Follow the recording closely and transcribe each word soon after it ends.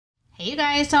Hey you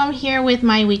guys, so I'm here with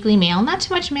my weekly mail. Not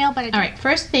too much mail, but alright,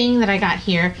 first thing that I got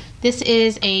here, this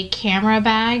is a camera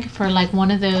bag for like one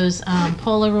of those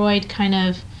Polaroid kind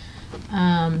of,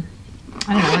 I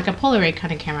don't know, like a Polaroid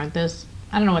kind of camera. Those,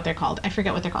 I don't know what they're called. I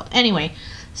forget what they're called. Anyway,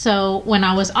 so when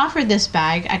I was offered this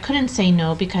bag, I couldn't say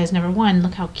no because number one,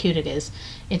 look how cute it is.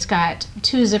 It's got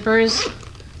two zippers,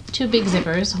 two big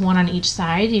zippers, one on each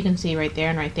side. You can see right there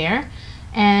and right there.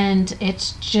 And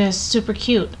it's just super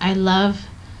cute. I love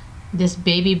this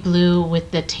baby blue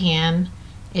with the tan.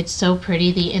 It's so pretty.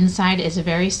 The inside is a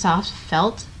very soft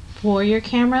felt for your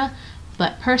camera,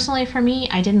 but personally for me,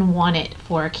 I didn't want it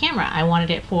for a camera. I wanted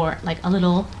it for like a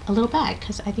little bag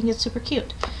because I think it's super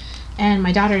cute. And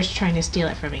my daughter is trying to steal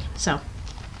it from me. So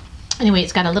anyway,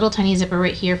 it's got a little tiny zipper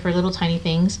right here for little tiny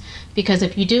things, because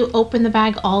if you do open the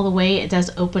bag all the way, it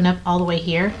does open up all the way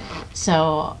here.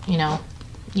 So, you know,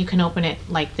 you can open it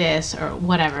like this or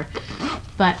whatever.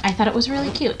 But I thought it was really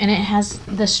cute, and it has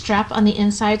the strap on the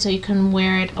inside so you can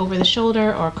wear it over the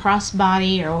shoulder or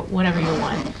crossbody or whatever you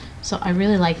want. So I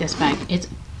really like this bag. It's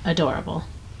adorable.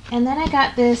 And then I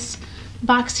got this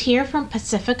box here from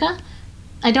Pacifica.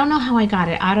 I don't know how I got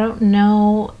it. I don't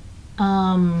know.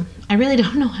 I really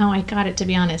don't know how I got it, to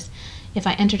be honest. If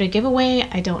I entered a giveaway,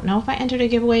 I don't know if I entered a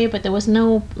giveaway, but there was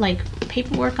no like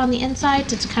paperwork on the inside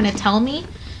to kind of tell me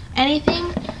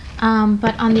anything.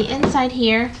 But on the inside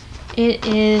here, it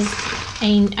is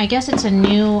I guess it's a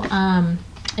new,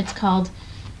 it's called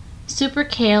Super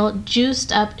Kale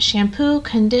Juiced Up Shampoo,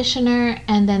 Conditioner,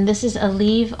 and then this is a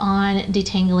leave-on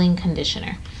detangling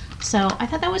conditioner. So I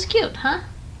thought that was cute, huh?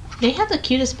 They have the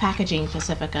cutest packaging,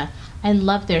 Pacifica. I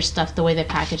love their stuff, the way they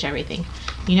package everything.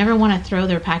 You never want to throw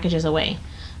their packages away.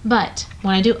 But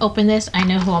when I do open this, I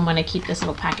know who I'm going to keep this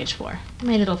little package for.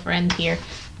 My little friend here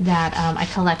that I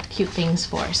collect cute things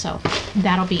for. So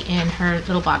that'll be in her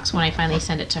little box when I finally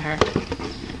send it to her.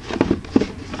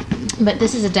 But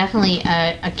this is definitely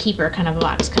a keeper kind of a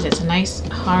box because it's a nice,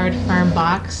 hard, firm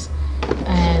box.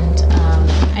 And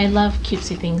I love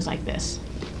cutesy things like this.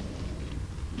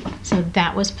 So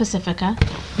that was Pacifica.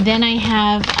 Then I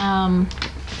have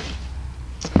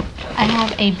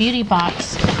a beauty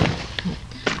box.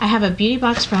 I have a beauty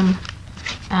box from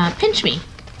Pinch Me.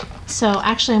 So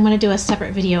actually I'm going to do a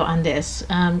separate video on this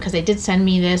because they did send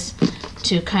me this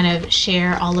to kind of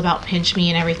share all about Pinch Me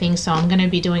and everything. So I'm going to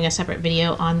be doing a separate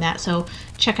video on that. So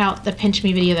check out the Pinch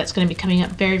Me video that's going to be coming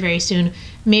up very, very soon.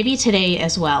 Maybe today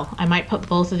as well. I might put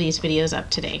both of these videos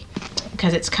up today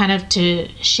because it's kind of to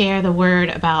share the word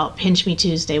about Pinch Me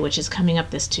Tuesday, which is coming up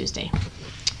this Tuesday.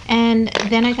 And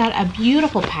then I got a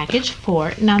beautiful package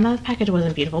for, now the package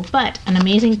wasn't beautiful, but an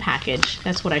amazing package,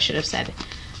 that's what I should have said,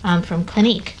 from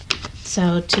Clinique.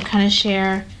 So to kind of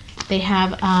share, they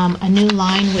have a new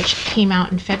line which came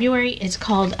out in February. It's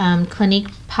called Clinique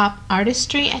Pop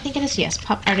Artistry, I think it is, yes,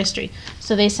 Pop Artistry.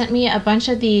 So they sent me a bunch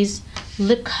of these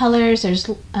lip colors. There's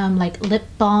like lip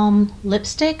balm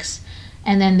lipsticks,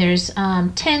 and then there's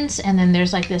tints, and then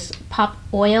there's like this pop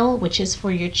oil, which is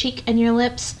for your cheek and your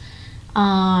lips.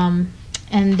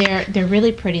 And they're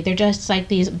really pretty. They're just like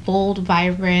these bold,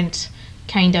 vibrant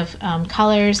kind of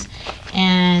colors.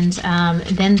 And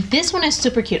then this one is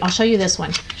super cute. I'll show you this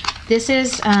one. This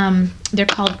is they're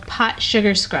called Pot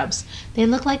Sugar Scrubs. They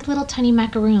look like little tiny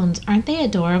macaroons. Aren't they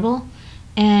adorable?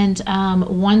 And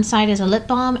one side is a lip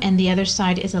balm and the other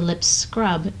side is a lip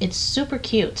scrub. It's super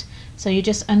cute. So you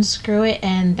just unscrew it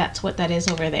and that's what that is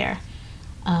over there.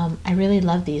 I really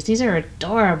love these. These are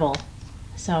adorable.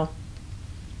 So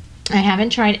I haven't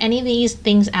tried any of these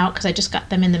things out because I just got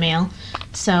them in the mail.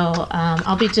 So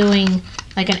I'll be doing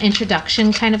like an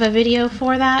introduction kind of a video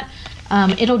for that.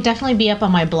 It'll definitely be up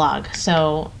on my blog.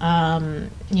 So,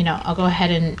 you know, I'll go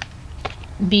ahead and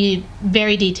be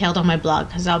very detailed on my blog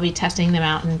because I'll be testing them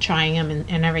out and trying them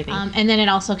and everything. And then it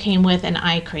also came with an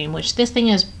eye cream, which this thing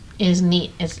is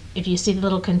neat. If you see the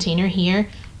little container here,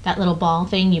 that little ball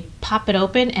thing, you pop it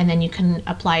open and then you can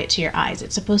apply it to your eyes.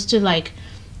 It's supposed to like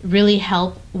really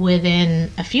help within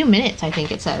a few minutes, I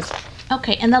think it says.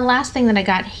 Okay, and the last thing that I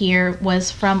got here was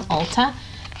from ULTA.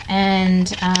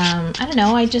 And I don't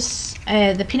know, I just,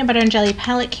 the peanut butter and jelly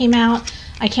palette came out.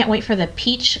 I can't wait for the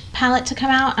peach palette to come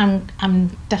out.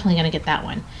 I'm definitely gonna get that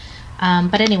one.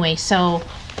 But anyway, so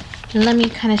let me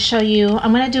kind of show you.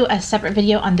 I'm gonna do a separate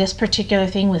video on this particular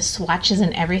thing with swatches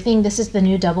and everything. This is the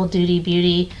new Double Duty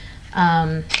Beauty.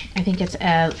 I think it's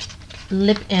a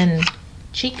lip and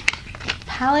cheek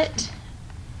palette.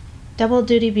 Double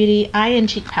Duty Beauty eye and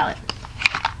cheek palette.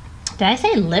 Did I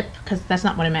say lip? Because that's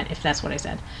not what I meant, if that's what I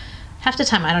said. Half the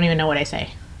time I don't even know what I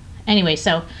say. Anyway,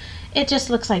 so it just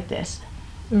looks like this.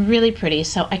 Really pretty.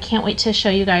 So I can't wait to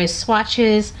show you guys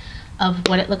swatches of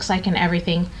what it looks like and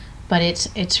everything. but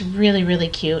it's really, really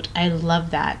cute. I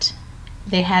love that.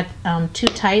 They had 2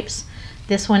 types.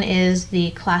 This one is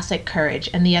the classic Courage,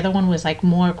 and the other one was like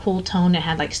more cool tone. It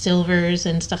had like silvers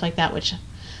and stuff like that, which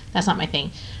that's not my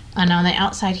thing. And on the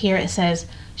outside here it says,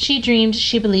 she dreamed,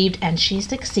 she believed, and she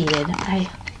succeeded. I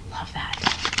love that.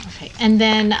 Okay, and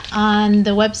then on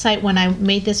the website when I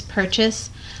made this purchase,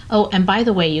 oh, and by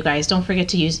the way, you guys, don't forget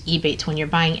to use Ebates when you're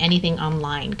buying anything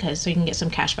online, so you can get some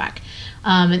cash back.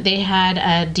 They had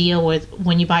a deal with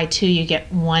when you buy 2, you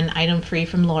get 1 item free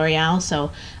from L'Oreal.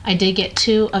 So I did get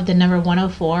 2 of the number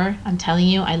 104. I'm telling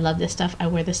you, I love this stuff. I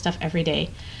wear this stuff every day.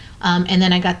 And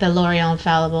then I got the L'Oreal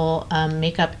Infallible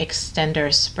Makeup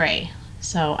Extender Spray.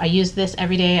 So I use this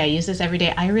every day. I use this every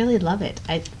day. I really love it.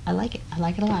 I like it. I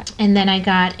like it a lot. And then I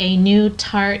got a new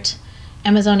Tarte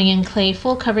Amazonian Clay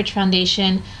Full Coverage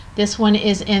Foundation. This one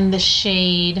is in the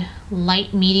shade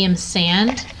Light Medium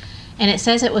Sand, and it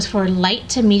says it was for light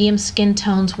to medium skin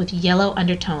tones with yellow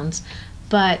undertones,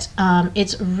 but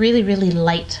it's really, really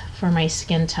light for my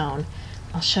skin tone.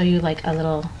 I'll show you like a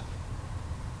little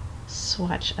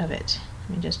swatch of it.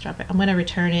 Let me just drop it. I'm going to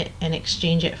return it and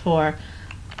exchange it for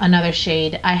another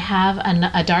shade. I have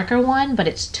a darker one, but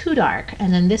it's too dark,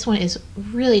 and then this one is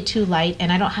really too light,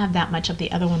 and I don't have that much of the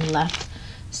other one left.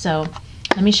 So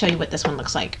let me show you what this one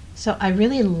looks like. So I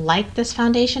really like this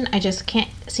foundation. I just can't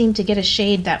seem to get a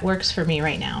shade that works for me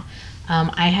right now.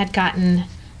 I had gotten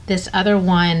this other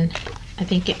one, I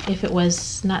think if it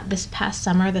was not this past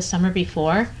summer, the summer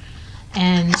before,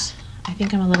 and I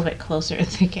think I'm a little bit closer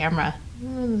to the camera.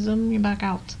 Zoom me back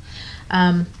out.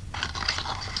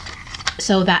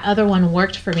 So that other one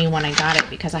worked for me when I got it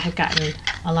because I had gotten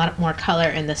a lot more color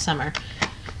in the summer.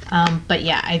 But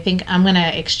yeah, I think I'm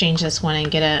gonna exchange this one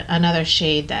and get another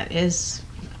shade that is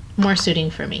more suiting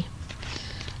for me.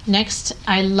 Next,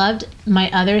 I loved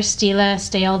my other Stila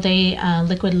Stay All Day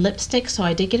liquid lipstick, so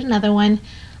I did get another one.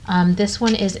 This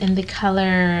one is in the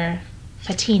color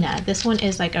Patina. This one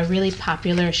is like a really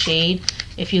popular shade.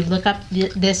 If you look up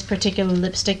this particular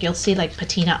lipstick, you'll see like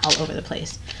patina all over the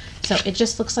place. So it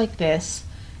just looks like this,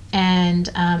 and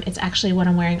it's actually what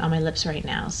I'm wearing on my lips right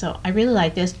now. So I really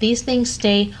like this. These things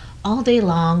stay all day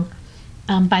long.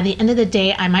 By the end of the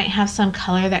day, I might have some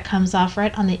color that comes off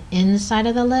right on the inside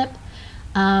of the lip,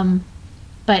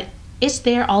 but it's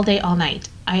there all day, all night.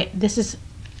 This is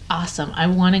awesome. I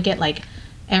want to get like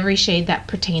every shade that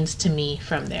pertains to me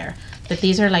from there. But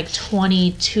these are like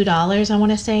 $22, I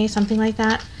want to say, something like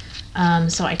that.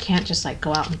 So I can't just like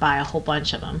go out and buy a whole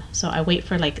bunch of them. So I wait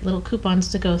for like little coupons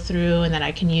to go through and then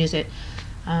I can use it.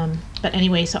 But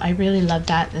anyway, so I really love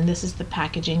that, and this is the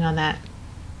packaging on that.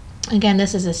 Again,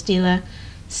 this is a Stila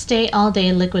Stay All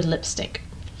Day liquid lipstick.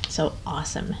 So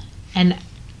awesome. And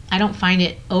I don't find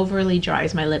it overly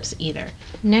dries my lips either.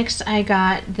 Next, I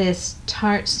got this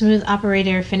Tarte Smooth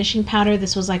Operator Finishing Powder.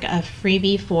 This was like a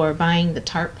freebie for buying the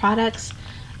Tarte products.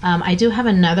 I do have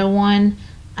another one.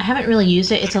 I haven't really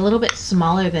used it. It's a little bit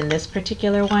smaller than this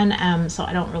particular one, so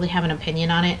I don't really have an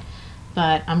opinion on it.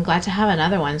 But I'm glad to have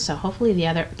another one, so hopefully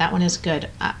that one is good.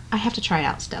 I have to try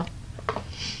out still.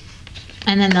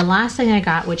 And then the last thing I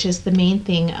got, which is the main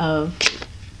thing of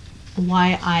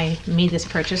why I made this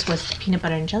purchase, was the peanut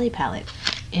butter and jelly palette.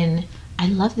 And I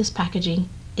love this packaging.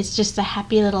 It's just a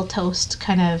happy little toast,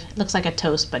 kind of looks like a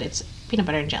toast, but it's peanut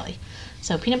butter and jelly.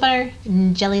 So peanut butter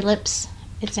and jelly lips,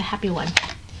 it's a happy one.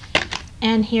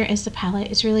 And here is the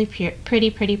palette. It's really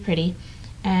pretty.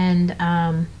 And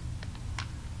I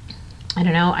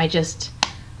don't know,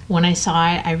 when I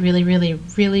saw it, I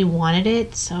really wanted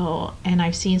it. So, and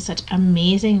I've seen such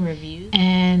amazing reviews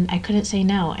and I couldn't say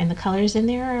no. And the colors in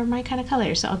there are my kind of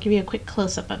colors. So I'll give you a quick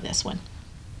close-up of this one.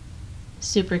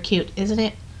 Super cute, isn't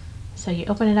it? So you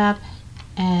open it up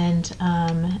and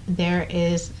there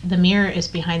is, the mirror is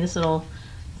behind this little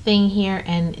thing here,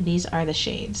 and these are the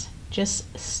shades.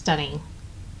 Just stunning.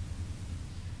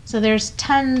 So there's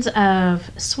tons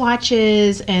of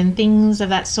swatches and things of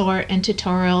that sort and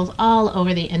tutorials all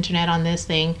over the internet on this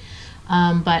thing,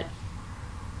 but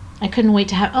I couldn't wait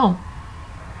to have, oh,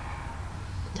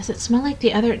 does it smell like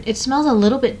the other? It smells a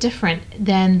little bit different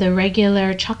than the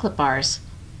regular chocolate bars.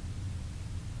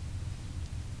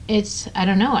 It's, I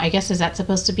don't know, I guess is that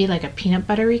supposed to be like a peanut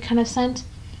buttery kind of scent?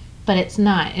 But it's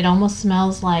not. It almost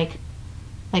smells like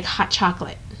hot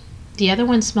chocolate. The other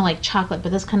ones smell like chocolate,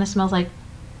 but this kind of smells like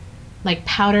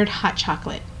powdered hot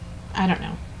chocolate. I don't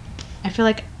know. I feel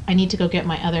like I need to go get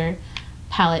my other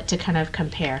palette to kind of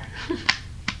compare.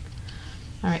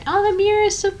 All right. Oh, the mirror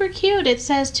is super cute. It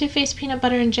says Too Faced Peanut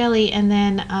Butter and Jelly, and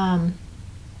then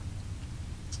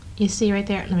you see right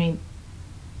there.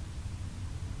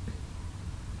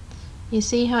 You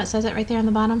see how it says it right there on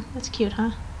the bottom? That's cute,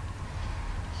 huh?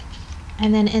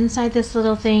 And then inside this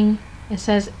little thing, it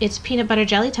says it's peanut butter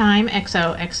jelly time,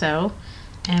 XOXO.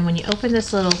 And when you open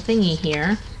this little thingy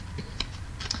here,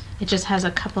 it just has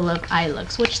a couple of eye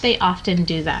looks, which they often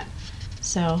do that.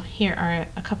 So here are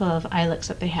a couple of eye looks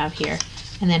that they have here,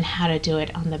 and then how to do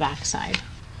it on the back side.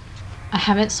 I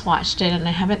haven't swatched it and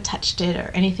I haven't touched it or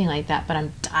anything like that, but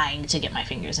I'm dying to get my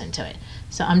fingers into it.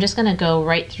 So I'm just gonna go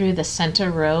right through the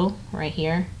center row right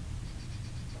here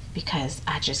because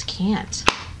I just can't.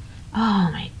 Oh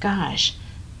my gosh,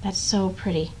 that's so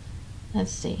pretty.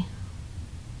 Let's see.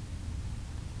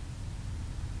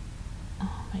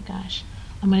 Oh my gosh.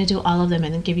 I'm gonna do all of them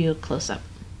and then give you a close-up.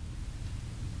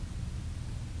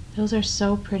 Those are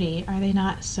so pretty. Are they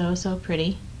not so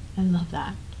pretty? I love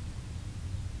that.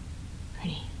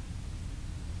 Pretty.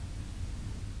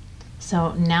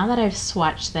 So now that I've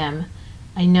swatched them,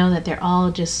 I know that they're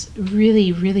all just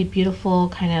really, really beautiful,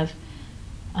 kind of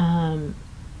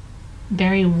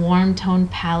very warm tone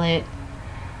palette.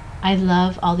 I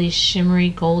love all these shimmery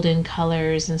golden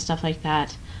colors and stuff like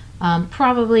that.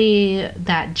 Probably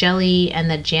that jelly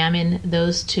and the jammin',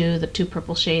 those two, the two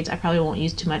purple shades, I probably won't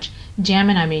use too much.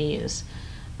 Jammin' I may use.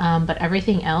 But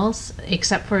everything else,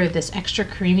 except for this extra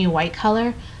creamy white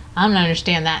color, I don't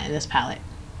understand that in this palette.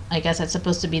 I guess that's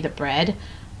supposed to be the bread,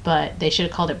 but they should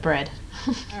have called it bread.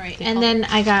 All right, and then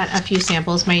I got a few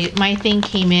samples. My thing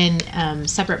came in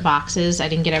separate boxes. I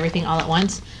didn't get everything all at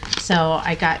once, so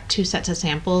I got 2 sets of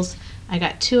samples. I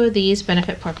got 2 of these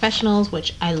Benefit Professionals,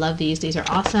 which I love these. These are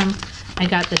awesome. I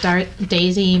got the Dark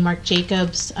Daisy Marc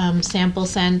Jacobs sample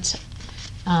scent.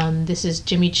 This is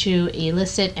Jimmy Choo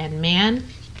Illicit and Man.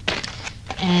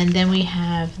 And then we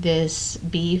have this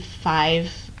B5,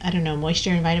 I don't know,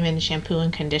 moisture and vitamin shampoo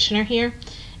and conditioner here,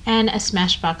 and a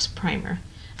Smashbox primer.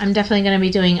 I'm definitely going to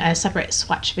be doing a separate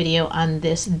swatch video on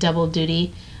this double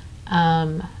duty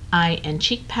eye and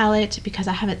cheek palette because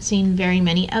I haven't seen very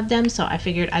many of them, so I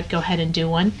figured I'd go ahead and do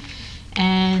one.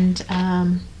 And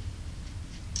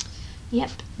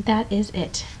yep, that is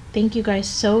it. Thank you guys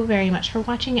so very much for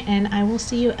watching, and I will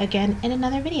see you again in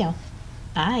another video.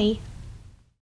 Bye.